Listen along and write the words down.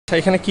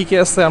এখানে কি কি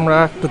আছে আমরা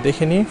একটু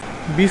দেখে নিই।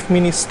 Beef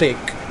mini stake,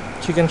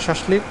 chicken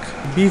শাশলিক,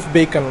 beef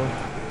beacon,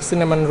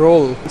 cinnamon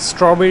roll,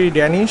 strawberry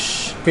danish,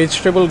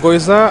 vegetable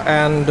goiza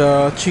and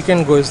chicken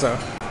goiza,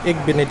 egg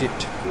benedict.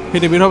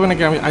 এটা বের হবে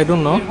নাকি আমি আই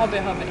ডোন্ট নো। হবে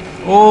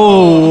ও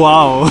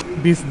ওয়াও,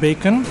 বিফ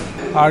বেকন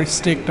আর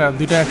স্টেকটা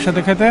দুইটা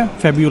একসাথে খেতে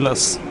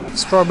ফ্যাবিউলাস।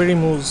 স্ট্রবেরি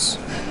মুজ।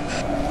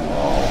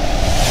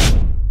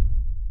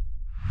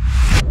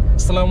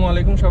 আসসালামু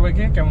আলাইকুম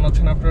সবাইকে, কেমন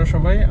আছেন আপনারা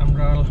সবাই?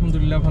 আমরা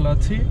আলহামদুলিল্লাহ ভালো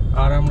আছি।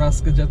 আর আমরা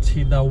আজকে যাচ্ছি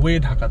দ্য ওয়ে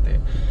ঢাকাতে।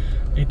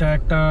 এটা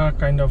একটা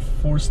কাইন্ড অফ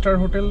 4 স্টার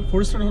হোটেল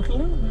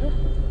না?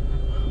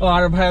 ও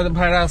আর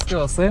ভাইরা আজকেও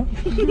আছে।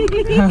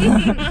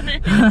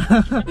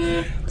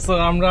 সো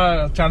আমরা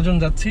 4 জন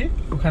যাচ্ছি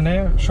ওখানে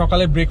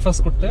সকালে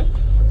ব্রেকফাস্ট করতে।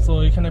 সো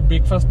এখানে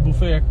ব্রেকফাস্ট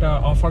বুফে একটা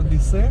অফার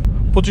দিচ্ছে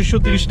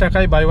 2530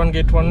 টাকায় by one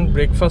get one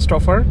breakfast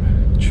offer,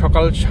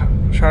 সকাল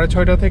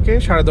 6:30 থেকে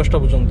 10:30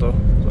 পর্যন্ত।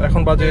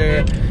 এখন বাজে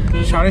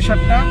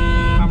 7:30,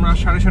 আমরা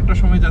 7:30টার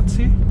সময়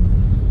যাচ্ছি।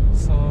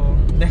 সো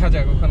দেখা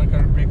যাক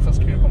ওখানকার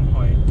ব্রেকফাস্ট কিরকম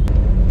হয়।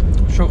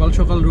 সকাল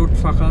সকাল রোড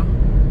ফাঁকা।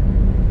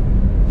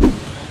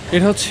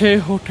 এটা হচ্ছে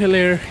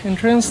হোটেলের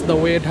এন্ট্রান্স, দ্য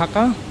ওয়ে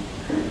ঢাকা।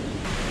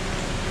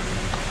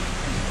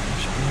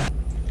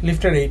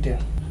 লিফটার 8-এ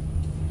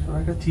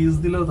একটা চিজ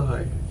দিলেও তো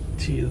হয়।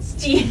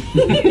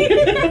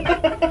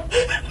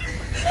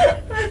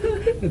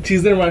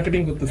 চিজের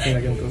মার্কেটিং করতেছি না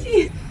কিন্তু।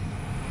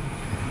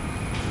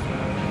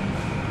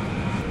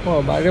 ও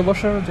বাইরে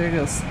বসার জায়গা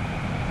আছে।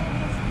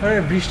 আরে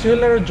বৃষ্টি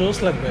হলে আরো জোস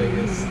লাগবে আই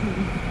গেস।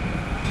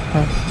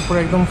 হ্যাঁ পুরো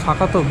একদম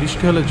ফাঁকা, তো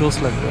বৃষ্টি হলে জোস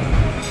লাগবে।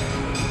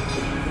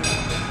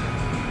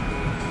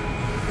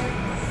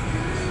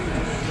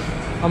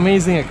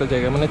 অ্যামেজিং একটা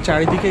জায়গা, মানে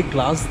চারিদিকে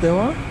গ্লাস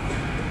দেওয়া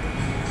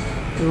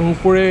এবং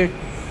উপরে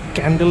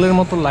ক্যান্ডেলের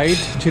মতো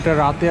লাইট, যেটা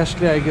রাতে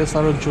আসলে আই গেস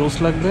আরো জোস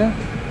লাগবে।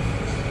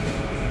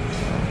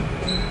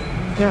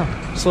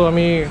 সো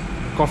আমি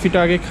কফিটা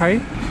আগে খাই।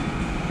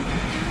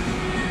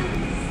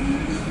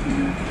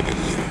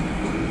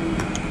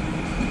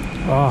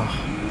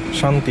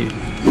 শান্তি।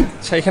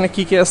 আচ্ছা এখানে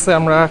কি কি আছে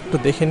আমরা একটু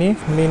দেখে নিই।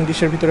 মেন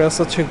ডিশের ভিতরে আছে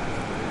হচ্ছে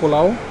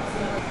পোলাও,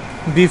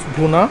 বিফ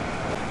ভুনা,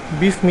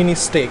 বিফ মিনি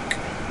স্টেক,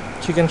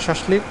 চিকেন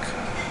শাশলিক,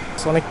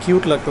 অনেক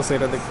কিউট লাগতেছে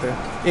এটা দেখতে,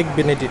 egg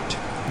Benedict,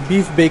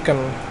 beef beacon.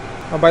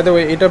 By the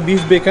way এটা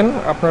বিফ বেকন,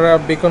 আপনারা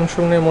বেকন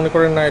শুনে মনে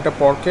করেন না এটা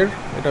পর্কের,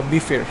 এটা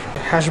বিফের।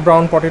 হ্যাশ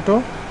ব্রাউন পটেটো,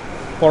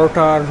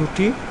 পরোটা আর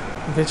রুটি,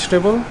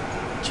 ভেজিটেবল,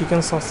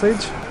 চিকেন সসেজ,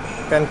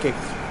 প্যানকেক।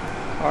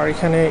 আর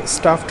এখানে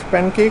স্টাফড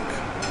প্যানকেক,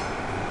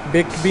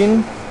 বেকড বিন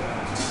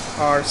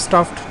আর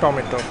স্টাফড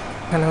টমেটো।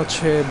 এখানে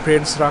হচ্ছে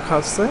ব্রেডস রাখা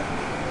আছে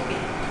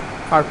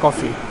আর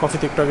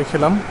কফিতে একটু আগে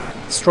খেলাম।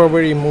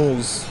 স্ট্রবেরি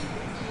মুজ,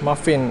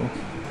 muffin,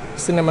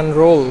 cinnamon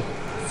roll,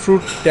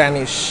 fruit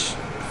danish,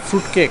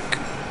 fruit cake,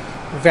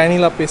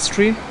 vanilla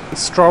pastry,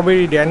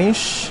 strawberry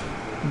danish,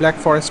 black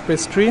forest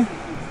pastry,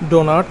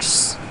 donuts,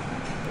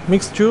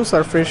 mixed juice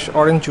আর fresh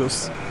orange juice,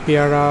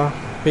 পেয়ারা,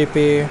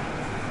 পেঁপে,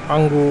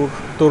 আঙ্গুর,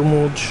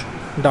 তরমুজ,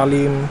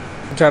 ডালিম।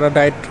 যারা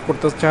ডায়েট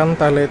করতে চান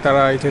তাহলে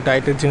তারা এই যে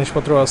ডায়েটের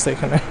জিনিসপত্র আছে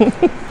এখানে।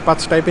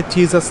 5 টাইপের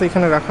চিজ আছে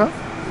এখানে রাখা।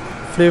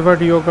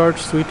 Flavoured yogurt,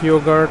 sweet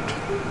yogurt,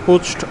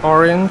 poached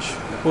orange,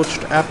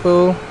 poached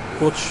Apple,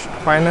 poached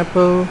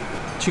pineapple,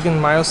 chicken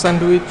mayo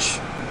sandwich.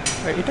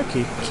 এটা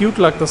কি কিউট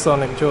লাগতেছে,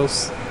 অনেক জোস।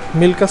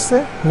 মিল্ক আছে,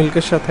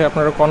 মিল্কের সাথে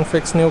আপনারা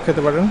কর্নফ্লেক্স নিয়েও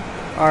খেতে পারেন।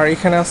 আর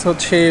এখানে আছে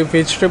হচ্ছে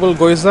ভেজিটেবল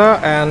গোইজা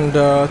অ্যান্ড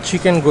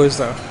চিকেন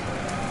গোইজা।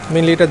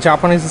 মেনলি এটা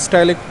জাপানিজ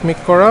স্টাইলে মেক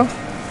করা।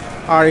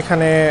 আর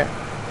এখানে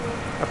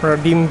আপনারা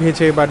ডিম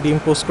ভেজে বা ডিম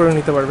পোস্ট করে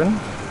নিতে পারবেন।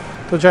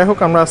 তো যাই হোক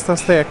আমরা আস্তে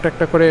আস্তে একটা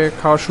একটা করে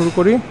খাওয়া শুরু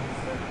করি।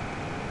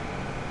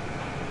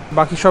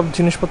 বাকি সব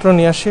জিনিসপত্র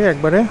নিয়ে আসি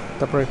একবারে,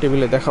 তারপরে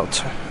টেবিলে দেখা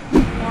হচ্ছে।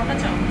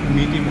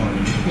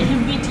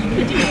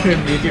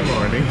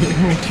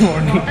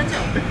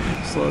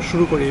 সো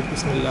শুরু করি,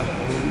 বিসমিল্লাহ।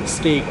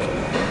 স্টেক,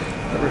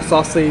 তারপরে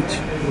সসেজ,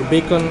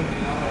 বেকন,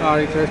 আর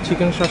এটা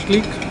চিকেন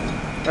শাশলিক।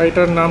 আর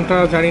এটার নামটা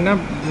জানি না,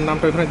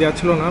 নামটা এখানে দেওয়া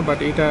ছিল না, বাট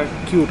এটা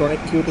কিউট, অনেক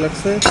কিউট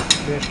লাগছে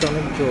জিনিসটা,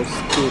 অনেক জোস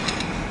কিউট।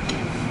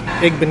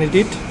 এগ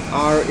বেনেডিক্ট,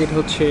 আর এটা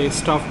হচ্ছে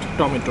স্টাফড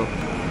টমেটো।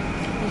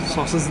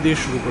 সসেস দিয়ে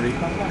শুরু করি।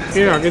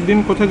 এর আগের দিন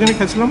কোথায় জানি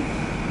খেয়েছিলাম,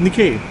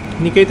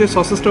 নিকেইতে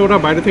সসেসটা ওরা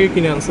বাইরে থেকে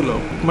কিনে আনছিল,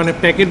 মানে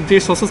প্যাকেট যে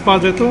সসেস পাওয়া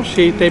যেত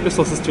সেই টাইপের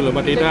সসেস ছিল,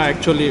 বাট এটা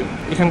অ্যাকচুয়ালি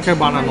এখানকার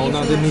বানানো,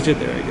 ওনাদের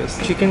নিজেদের আই গেস।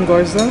 চিকেন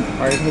গয়জা,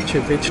 আর এটা হচ্ছে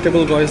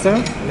ভেজিটেবল গয়জা,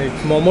 মানে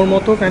মোমোর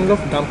মতো কাইন্ড অফ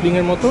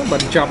ডাম্পলিংয়ের মতো,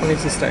 but Japanese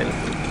style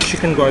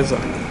chicken গয়জা।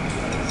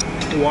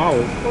 Wow,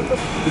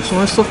 it's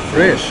not so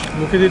fresh,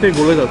 মুখে দিতেই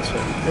গলে যাচ্ছে,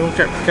 এবং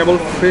কেবল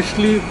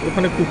ফ্রেশলি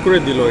ওখানে কুক করে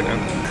দিল এটা।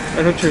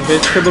 এটা হচ্ছে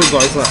ভেজিটেবল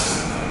গয়জা।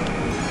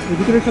 এর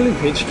ভিতরে খালি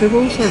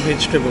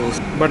ভেজিটেবলস,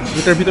 বাট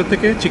এটার ভিতর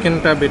থেকে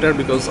চিকেনটা বেটার,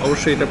 বিকজ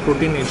অবশ্যই এটা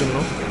প্রোটিন, এই জন্য।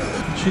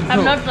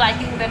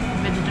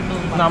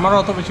 না আমারও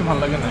অত বেশি ভালো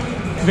লাগে না,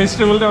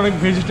 ভেজিটেবলটা অনেক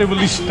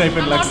ভেজিটেবলিশ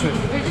টাইপের লাগছে।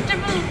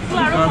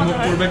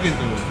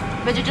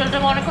 ভেজিটেবলটা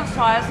অনেক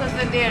সয়া সস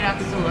দিয়ে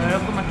রাখছিল,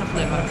 এরকম একটা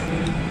ফ্লেভার।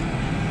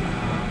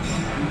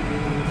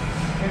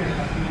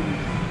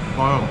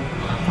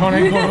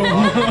 অনেক গরম।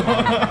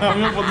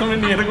 আমি প্রথমে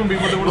নিয়ে এরকম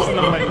বিপদে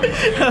পড়ছিলাম ভাই।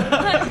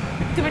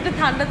 তুমি একটা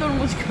ঠান্ডা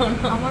তরমুজ খাও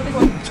না আমাদের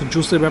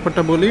জুসের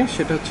ব্যাপারটা বলি,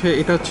 সেটা হচ্ছে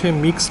এটা হচ্ছে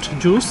মিক্সড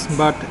জুস,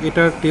 বাট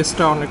এটার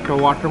টেস্টটা অনেকটা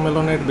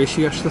ওয়াটারমেলনের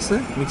বেশি আসতেছে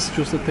মিক্সড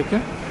জুসের থেকে।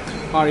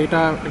 আর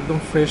এটা একদম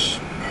ফ্রেশ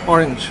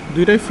অরেঞ্জ,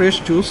 দুইটাই ফ্রেশ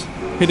জুস।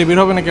 হেঁটে বের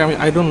হবে নাকি আমি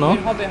আই ডোন্ট নো।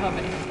 হবে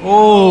হবে। ও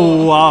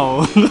ওয়াও,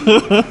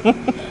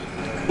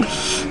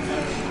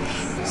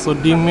 সো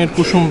ডিমের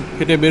কুসুম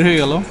ফেটে বের হয়ে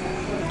গেল।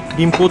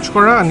 ডিম পোচ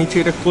করা, আর নিচে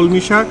এটা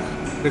কলমি শাক,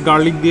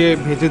 গার্লিক দিয়ে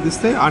ভেজে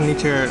দিচ্ছে, আর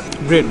নিচে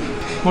ব্রেড।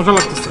 মজা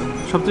লাগতেছে।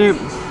 সবচেয়ে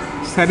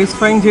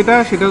স্যাটিসফাইং যেটা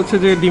সেটা হচ্ছে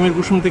যে ডিমের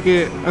কুসুম থেকে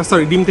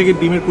ডিম থেকে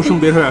ডিমের কুসুম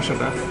বের হয়ে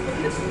আসাটা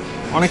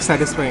অনেক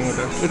স্যাটিসফাইং।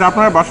 এটা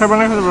আপনারা বাসায়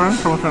বানিয়ে খেতে পারেন,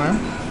 সমস্যা নেই।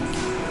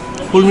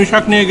 কলমি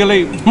শাক নিয়ে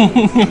গেলেই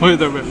হয়ে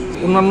যাবে।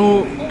 অন্যান্য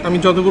আমি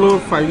যতগুলো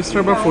 5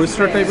 স্টার বা 4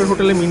 স্টার টাইপের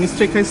হোটেলে মিনি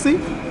স্টেক খাইছি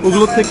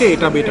ওগুলোর থেকে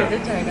এটা বেটার।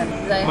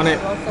 মানে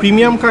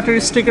প্রিমিয়াম কাটের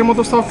স্টেকের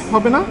মতো সফট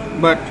হবে না,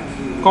 বাট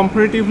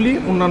কম্পারেটিভলি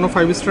অন্যান্য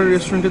 5 স্টার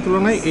রেস্টুরেন্টের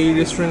তুলনায় এই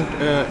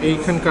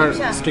এইখানকার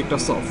স্টেকটা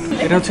সফট।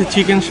 এটা হচ্ছে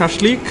চিকেন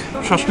শাসলিক।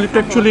 শাসলিকটা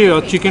অ্যাকচুয়ালি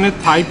চিকেনের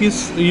থাই পিস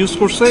ইউজ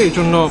করছে, এই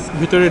জন্য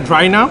ভিতরে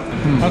ড্রাই না,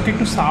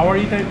 একটু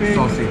সাওয়ারি টাইপের,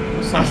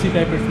 সসি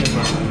টাইপের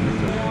ফ্লেভার।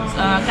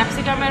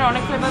 ক্যাপসিকামের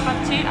অনেক ফ্লেভার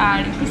পাচ্ছি, আর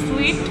একটু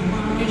সুইট।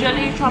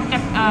 ইউজুয়ালি সব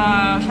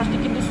শাসলিক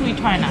কিন্তু সুইট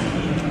হয় না।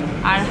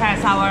 আর হ্যাঁ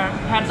সাওয়ার,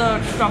 হ্যাঁ তো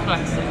টক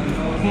লাগছে।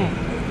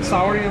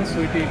 সাওয়ারি and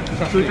Sweety,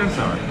 sweet and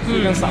sour,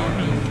 sweet and sour.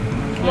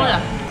 মজা।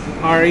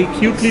 আর এই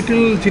কিউট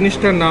লিটল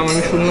জিনিসটার নাম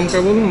আমি শুনলাম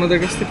কেবল ওনাদের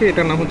কাছ থেকে,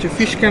 এটার নাম হচ্ছে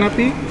ফিশ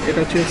ক্যানাপি। এটা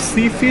হচ্ছে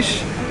সি ফিশ,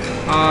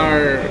 আর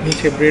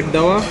নিচে ব্রেড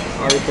দেওয়া,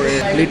 আর উপরে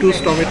Litus,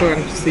 tomato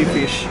and C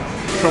fish.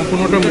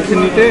 সম্পূর্ণটা মুখে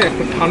নিতে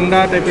একটা ঠান্ডা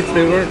টাইপের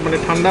ফ্লেভার, মানে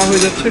ঠান্ডা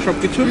হয়ে যাচ্ছে সব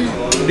কিছু,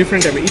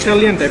 ডিফারেন্ট টাইপের,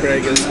 ইটালিয়ান টাইপের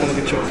আই গেস কোনো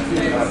কিছু।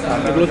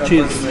 এগুলো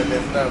চিজ।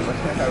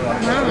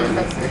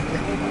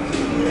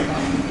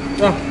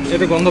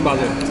 এটা গন্ধ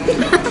বাজে।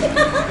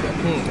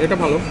 এটা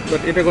ভালো,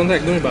 বাট এটা গন্ধ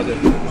একদমই বাজে।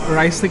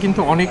 রাইসে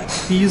কিন্তু অনেক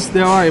চিজ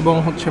দেওয়া এবং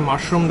হচ্ছে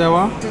মাশরুম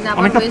দেওয়া,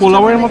 অনেকটা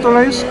পোলাওয়ের মতো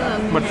rice,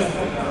 but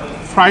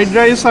fried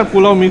rice R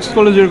pulao mix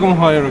করলে যেরকম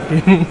হয় আর কি।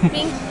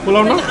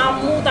 পোলাও না,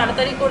 আম্মু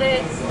তাড়াতাড়ি করে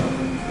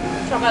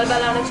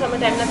সকালবেলা অনেক সময়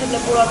টাইম না থাকলে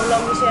পোলাও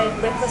মিশিয়ে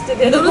ব্রেকফাস্টে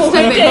দিয়ে দেবো,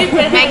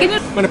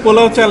 মানে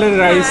পোলাও চালের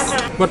রাইস,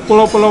 বাট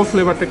পোলাও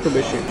ফ্লেভারটা একটু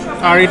বেশি।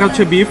 আর এটা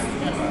হচ্ছে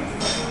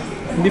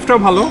বিফটাও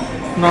ভালো,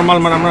 নর্মাল,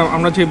 মানে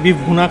আমরা যে বিফ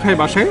ভুনা খাই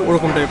বাসায়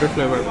ওরকম টাইপের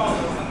ফ্লেভার।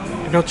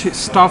 এটা হচ্ছে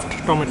স্টাফড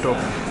টমেটো।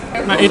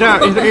 না এটা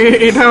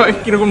এটা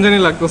কীরকম জানি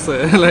লাগতেছে,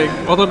 লাইক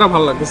অতটা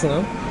ভালো লাগতেছে না।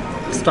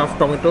 স্টাফ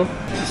টমেটো,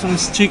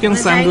 চিকেন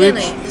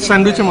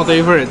স্যান্ডউইচের মতো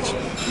এভারেজ,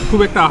 খুব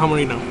একটা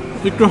আহামরি না,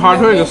 একটু হার্ড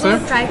হয়ে গেছে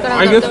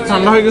আই গেস,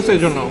 ঠান্ডা হয়ে গেছে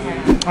এই জন্য।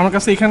 আমার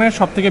কাছে এখানে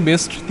সব থেকে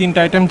বেস্ট 3টা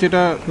আইটেম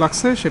যেটা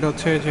লাগছে সেটা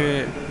হচ্ছে যে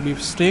beef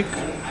stake,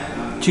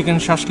 chicken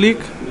shashlik,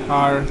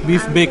 R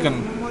beef beacon.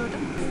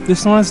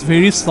 This one is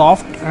very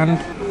soft and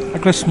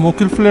একটা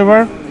স্মোকি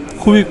ফ্লেভার,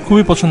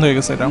 খুবই পছন্দ হয়ে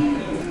গেছে এটা।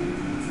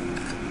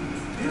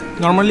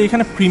 নর্মালি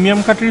এখানে প্রিমিয়াম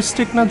কাটের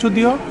স্টেক না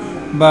যদিও,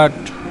 বাট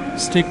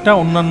স্টেকটা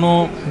অন্যান্য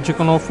যে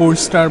কোনো 4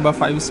 স্টার বা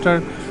 5 স্টার,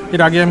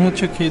 এর আগে আমি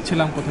হচ্ছে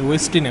খেয়েছিলাম কোথায়,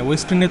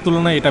 ওয়েস্টিনের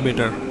তুলনায় এটা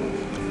বেটার।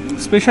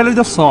 স্পেশালি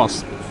দ্য সস,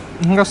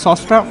 এখানকার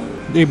সসটা,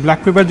 এই ব্ল্যাক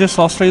পেপার যে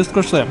সসটা ইউজ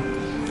করছে,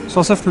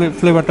 সসের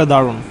ফ্লেভারটা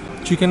দারুণ।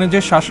 চিকেনের যে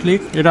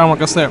শাসলিক, এটা আমার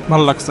কাছে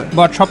ভালো লাগছে,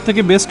 বাট সব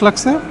থেকে বেস্ট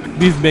লাগছে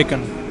বিফ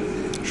বেকন,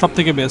 সব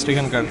থেকে বেস্ট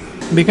এখানকার।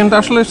 বেকনটা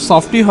আসলে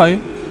সফটই হয়,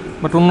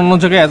 বাট অন্যান্য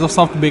জায়গায় এত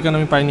সফট বেকন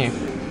আমি পাইনি।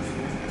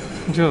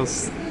 জাস্ট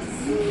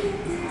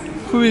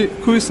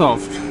খুবই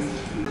সফট।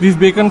 বিফ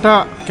বেকনটা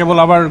কেবল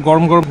আবার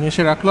গরম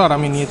এসে রাখলো, আর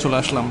আমি নিয়ে চলে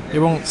আসলাম,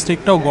 এবং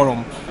স্টেকটাও গরম।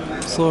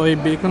 সো এই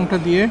বেকনটা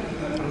দিয়ে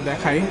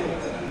দেখাই,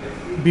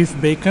 বিফ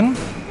বেকন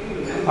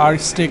আর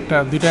স্টেকটা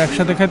দুইটা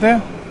একসাথে খেতে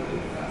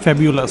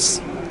ফ্যাবিউলাস।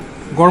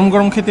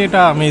 গরম খেতে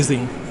এটা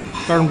অ্যামেজিং,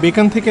 কারণ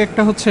বেকন থেকে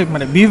একটা হচ্ছে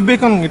মানে বিফ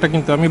বেকন, এটা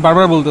কিন্তু আমি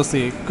বারবার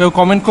বলতেছি, কেউ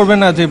কমেন্ট করবে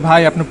না যে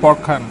ভাই আপনি পর্ক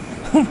খান।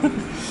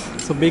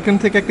 সো বেকন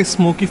থেকে একটা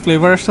স্মোকি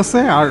ফ্লেভার আসতেছে,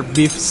 আর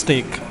বিফ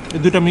স্টেক, এই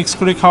দুটো মিক্স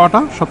করে খাওয়াটা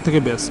সব থেকে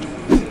বেস্ট।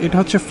 এটা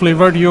হচ্ছে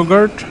flavoured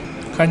yogurt,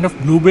 kind of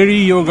blueberry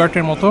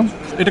ইয়োগার্টের মতো।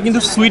 এটা কিন্তু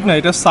সুইট না,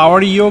 এটা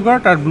সাওয়ার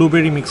ইয়োগার্ট আর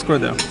ব্লুবেরি মিক্স করে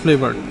দেওয়া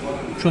ফ্লেভার,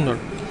 সুন্দর।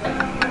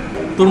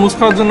 তরমুজ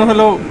খাওয়ার জন্য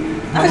হলেও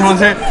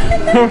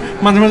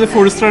মাঝে মাঝে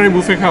 4 স্টারের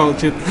বুফে খাওয়া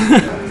উচিত।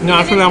 না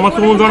আসলে আমার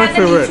তরমুজ অনেক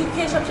ফেভারিট।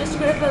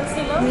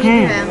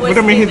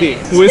 ওটা মেহেদি,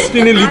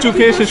 ওয়েস্টিনে লিচু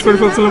খেয়ে শেষ করে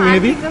ফেলছিল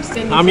মেহেদি,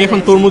 আমি এখন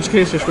তরমুজ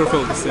খেয়ে শেষ করে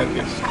ফেলতেছি আর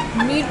কি।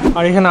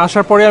 আর এখানে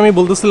আসার পরে আমি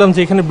বলতেছিলাম যে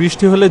এখানে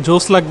বৃষ্টি হলে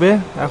জোস লাগবে,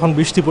 এখন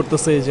বৃষ্টি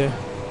পড়তেছে, এই যে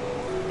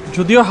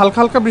যদিও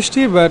হালকা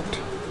বৃষ্টি, বাট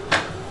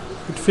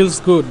ইট ফিলস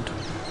গুড।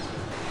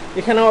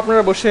 এখানেও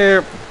আপনারা বসে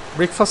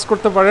ব্রেকফাস্ট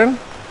করতে পারেন।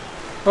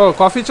 ও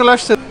কফি চলে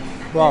আসছে,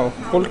 ওয়াও,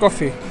 কোল্ড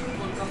কফি।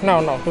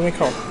 নাও তুমি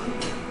খাও।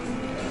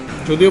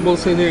 যদিও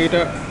বলছে যে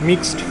এটা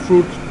মিক্সড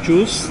ফ্রুট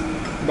জুস,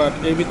 বাট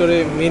এর ভিতরে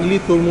মেনলি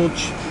তরমুজ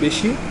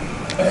বেশি।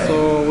 তো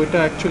ওইটা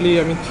অ্যাকচুয়ালি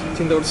আমি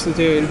চিন্তা করছি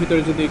যে এর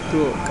ভিতরে যদি একটু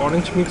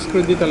অরেঞ্জ মিক্স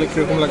করে দিই তাহলে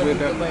কীরকম লাগবে,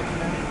 এটা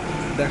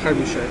দেখার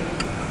বিষয়।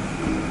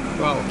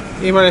 ওয়াও,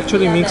 এবার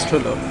অ্যাকচুয়ালি মিক্সড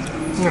হলো।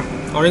 না,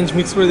 অরেঞ্জ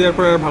মিক্স করে দেওয়ার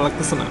পর আর ভালো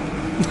লাগতেছে না,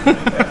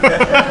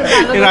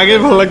 এর আগেই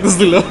ভালো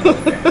লাগতেছিল,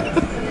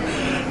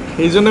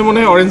 এই জন্য মনে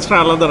হয় অরেঞ্জটা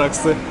আলাদা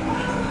রাখছে।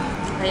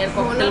 ভাইয়ার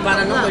ককটেল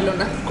বানানো হলো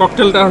না,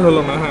 ককটেলটা আর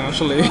হলো না। হ্যাঁ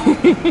আসলে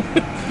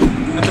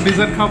এত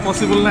ডিজার্ট খাওয়া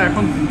পসিবল না,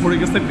 এখন ভরে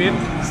গেছে পেট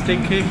স্টেক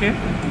খেয়ে খেয়ে।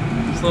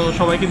 সো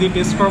সবাইকে দিয়ে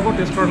টেস্ট করবো,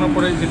 টেস্ট করানোর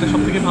পরে যেটা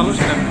সব থেকে ভালো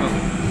সেটা আমি খাবো।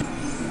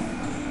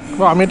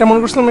 আমি এটা মনে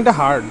করছিলাম এটা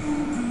হার্ড,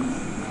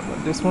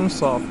 দিস ওয়ান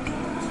সফট,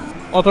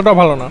 অতটা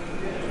ভালো না।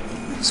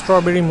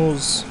 স্ট্রবেরি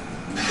মুজ,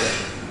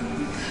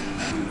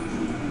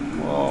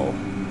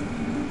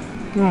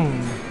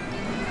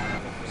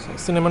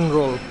 সিনেমন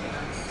রোল,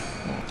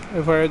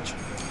 এভারেজ।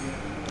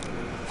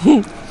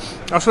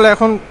 আসলে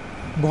এখন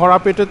ভরা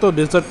পেটে তো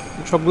ডেজার্ট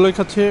সবগুলোই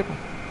খাচ্ছে,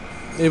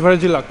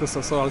 এভারেজই লাগতেছে।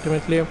 সো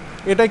আলটিমেটলি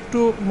এটা একটু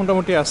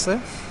মোটামুটি আছে,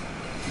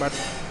 বাট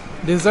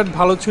ডেজার্ট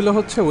ভালো ছিল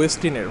হচ্ছে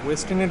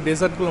ওয়েস্টিনের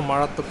ডেজার্টগুলো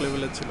মারাত্মক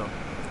লেভেলের ছিল,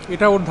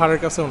 এটা ওর ধারের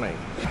কাছেও নাই।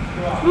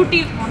 ফ্রুটি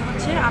মনে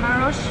হচ্ছে,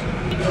 আনারস,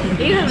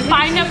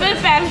 পাইনাপেল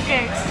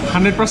প্যানকেকস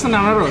 100%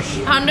 আনারস,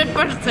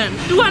 100%,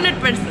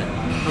 200%।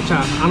 আচ্ছা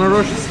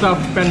আনারস স্টাফ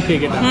প্যানকেক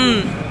এটা।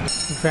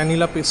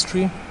 ভ্যানিলা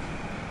পেস্ট্রি,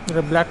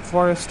 এটা ব্ল্যাক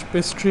ফরেস্ট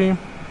পেস্ট্রি,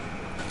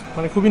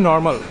 মানে খুবই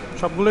নর্মাল,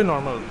 সবগুলোই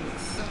নর্মাল,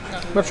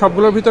 বাট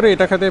সবগুলোর ভিতরে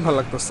এটা খেতেই ভালো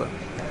লাগতেছে।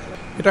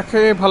 এটা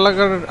খেয়ে ভালো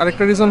লাগার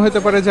আরেকটা রিজন হতে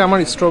পারে যে আমার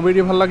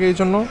স্ট্রবেরি ভালো লাগে এই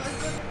জন্য।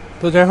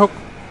 তো যাই হোক,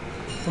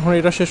 তখন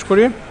এটা শেষ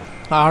করি।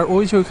 আর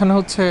ওই যে ওইখানে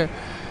হচ্ছে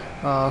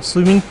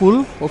সুইমিং পুল,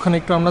 ওখানে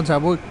একটু আমরা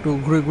যাব, একটু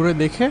ঘুরে ঘুরে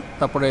দেখে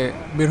তারপরে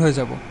বের হয়ে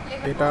যাব।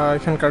 এটা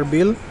এখানকার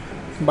বিল,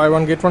 by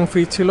one get one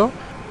free ছিল,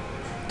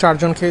 4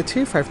 জন খেয়েছি,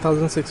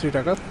 5060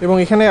 টাকা। এবং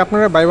এখানে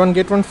আপনারা by one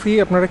get one free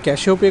আপনারা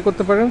ক্যাশেও পে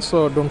করতে পারেন, so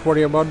don't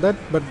worry about that.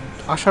 But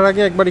আসার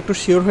আগে একবার একটু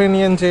শিওর হয়ে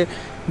নিয়েন যে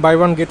by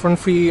one get one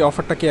free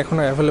অফারটা কি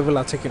এখনও অ্যাভেলেবেল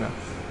আছে কিনা।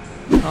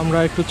 আমরা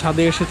একটু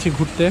ছাদে এসেছি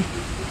ঘুরতে,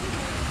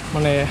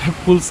 মানে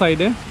পুল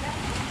সাইডে,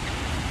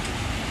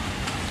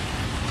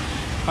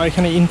 আর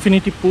এখানে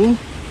ইনফিনিটি পুল,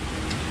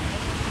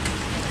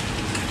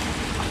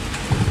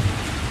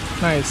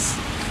 নাইস।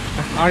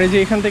 আর এই যে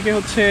এখান থেকে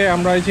হচ্ছে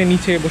আমরা এই যে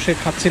নিচে বসে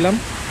খাচ্ছিলাম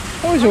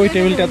ওই যে ওই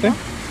টেবিলটাতে,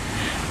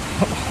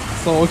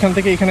 তো ওইখান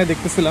থেকে এখানে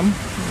দেখতেছিলাম,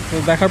 তো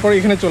দেখার পরে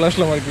এখানে চলে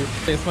আসলাম আর কি।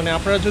 মানে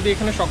আপনারা যদি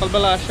এখানে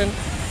সকালবেলা আসেন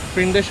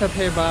ফ্রেন্ডদের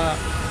সাথে বা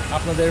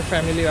আপনাদের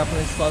ফ্যামিলির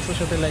আপনার স্পাউসের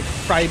সাথে, লাইক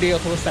ফ্রাইডে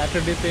অথবা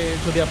স্যাটারডেতে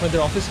যদি আপনাদের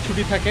অফিস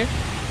ছুটি থাকে,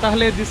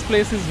 তাহলে this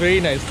place is very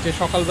nice, যে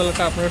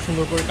সকালবেলাটা আপনারা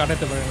সুন্দর করে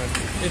কাটাতে পারেন আর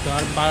কি। এই তো,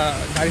 আর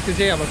গাড়িতে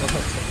যেয়ে আবার কথা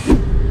হচ্ছে।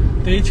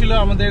 তো এই ছিল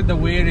আমাদের দ্য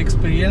ওয়ের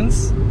এক্সপিরিয়েন্স।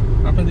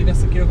 আপনাদের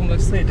কাছে কীরকম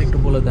লাগছে এটা একটু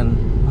বলে দেন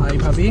ভাই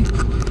ভাবি।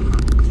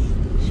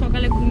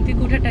 সকালে ঘুম থেকে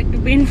ওঠাটা একটু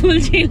পেইনফুল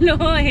ছিল,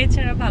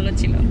 এছাড়া ভালো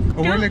ছিল।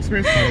 ওভারঅল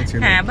এক্সপেরিয়েন্স ভালো ছিল।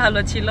 হ্যাঁ ভালো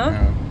ছিল।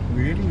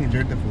 We really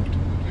enjoyed the food.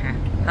 হ্যাঁ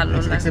ভালো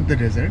লাগছে। Except the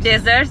desserts.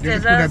 Desserts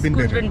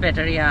could have been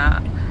better, yeah.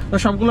 তো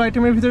সবগুলো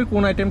আইটেমের ভিতরে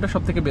কোন আইটেমটা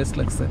সবথেকে বেস্ট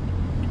লাগছে?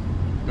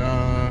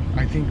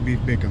 I think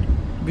beef bacon.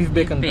 Beef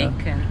beacon.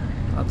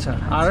 আচ্ছা,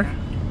 আর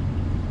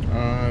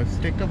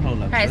স্টেকটা ভালো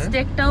লাগছে। হ্যাঁ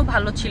স্টেকটাও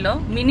ভালো ছিল,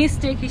 মিনি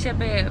স্টেক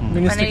হিসেবে।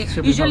 মানে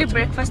ইউজুয়ালি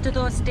ব্রেকফাস্টে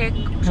তো স্টেক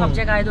সব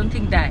জায়গায় আই ডোন্ট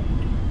থিংক দেয়,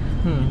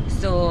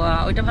 সো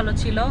ওইটা ভালো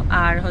ছিল।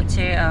 আর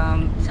হচ্ছে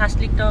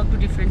শাসলিকটাও একটু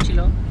ডিফারেন্ট ছিল,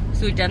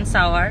 সুইট অ্যান্ড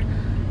সাওয়ার।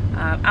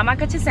 আমার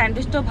কাছে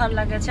স্যান্ডউইচটাও ভালো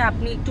লাগেছে,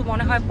 আপনি একটু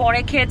মনে হয় পরে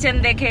খেয়েছেন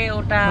দেখে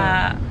ওটা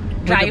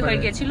ড্রাই হয়ে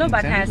গেছিল,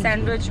 বাট হ্যাঁ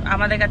স্যান্ডউইচ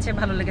আমাদের কাছে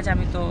ভালো লেগেছে।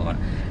 আমি তো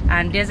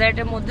অ্যান্ড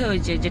ডেজার্টের মধ্যে ওই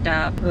যে যেটা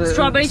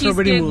স্ট্রবেরি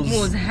চিজকেক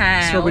মুজ,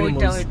 হ্যাঁ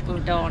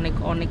ওইটা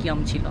অনেক ইয়াম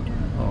ছিল,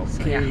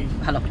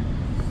 ভালো।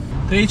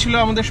 তো এই ছিল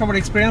আমাদের সবার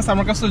এক্সপিরিয়েন্স।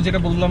 আমার কাছে যেটা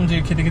বললাম যে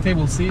খেতে খেতেই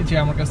বলছি যে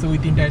আমার কাছে ওই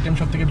 3টা আইটেম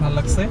সব থেকে ভালো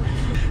লাগছে।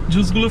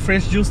 জুসগুলো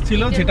ফ্রেশ জুস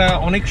ছিল, যেটা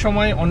অনেক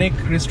সময় অনেক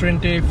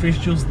রেস্টুরেন্টে ফ্রেশ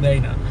জুস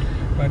দেয় না,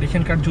 বাট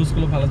এখানকার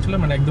জুসগুলো ভালো ছিল,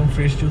 মানে একদম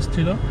ফ্রেশ জুস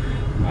ছিল।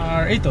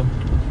 আর এই তো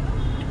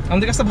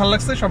আমাদের কাছে ভালো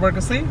লাগছে সবার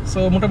কাছেই। সো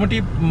মোটামুটি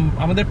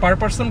আমাদের পার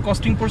পার্সন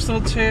কস্টিং পড়ছে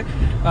হচ্ছে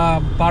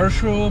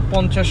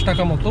 1250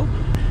 টাকা মতো,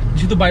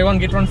 যেহেতু by one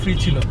get one free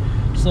ছিল।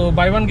 So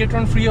by one get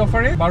one free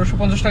অফারে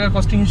 1250 টাকা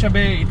কস্টিং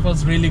হিসাবে ইট ওয়াজ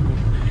রিয়েলি গুড।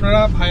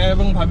 আপনারা ভাইয়া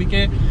এবং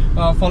ভাবিকে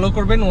ফলো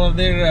করবেন,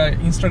 ওনাদের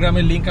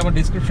ইনস্টাগ্রামের লিঙ্ক আমার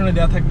ডিসক্রিপশনে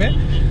দেওয়া থাকবে।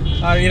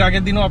 আর এর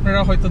আগের দিনও আপনারা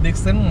হয়তো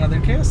দেখছেন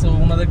ওনাদেরকে, সো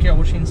ওনাদেরকে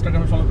অবশ্যই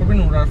ইনস্টাগ্রামে ফলো করবেন,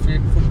 ওনারা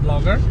ফুড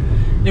ব্লগার।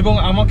 এবং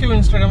আমাকেও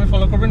ইনস্টাগ্রামে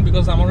ফলো করবেন,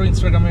 বিকজ আমারও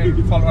ইনস্টাগ্রামে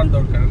ফলোয়ার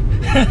দরকার।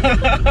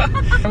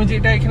 আমি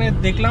যেটা এখানে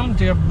দেখলাম,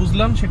 যে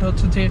বুঝলাম, সেটা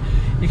হচ্ছে যে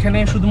এখানে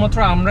শুধুমাত্র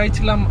আমরাই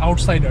ছিলাম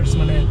আউটসাইডার্স,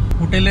 মানে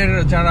হোটেলের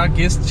যারা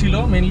গেস্ট ছিল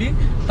মেনলি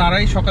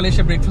তারাই সকালে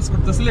এসে ব্রেকফাস্ট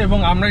করতেছিল, এবং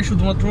আমরাই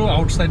শুধুমাত্র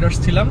আউটসাইডার্স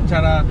ছিলাম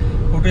যারা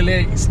হোটেলে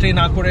স্টে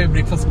না করে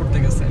ব্রেকফাস্ট করতে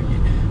গেছে আর কি।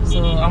 সো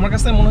আমার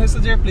কাছে মনে হয়েছে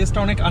যে প্লেসটা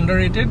অনেক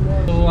আন্ডাররেটেড।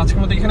 তো আজকের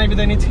মতো এখানে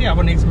বিদায় নিচ্ছি,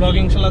 আবার নেক্সট ব্লগে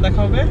ইনশাল্লাহ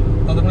দেখা হবে।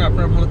 ততক্ষণ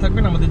আপনারা ভালো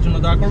থাকবেন, আমাদের জন্য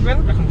দোয়া করবেন।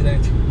 এখন বিদায়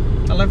নিচ্ছি,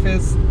 আল্লাহ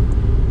হাফেজ।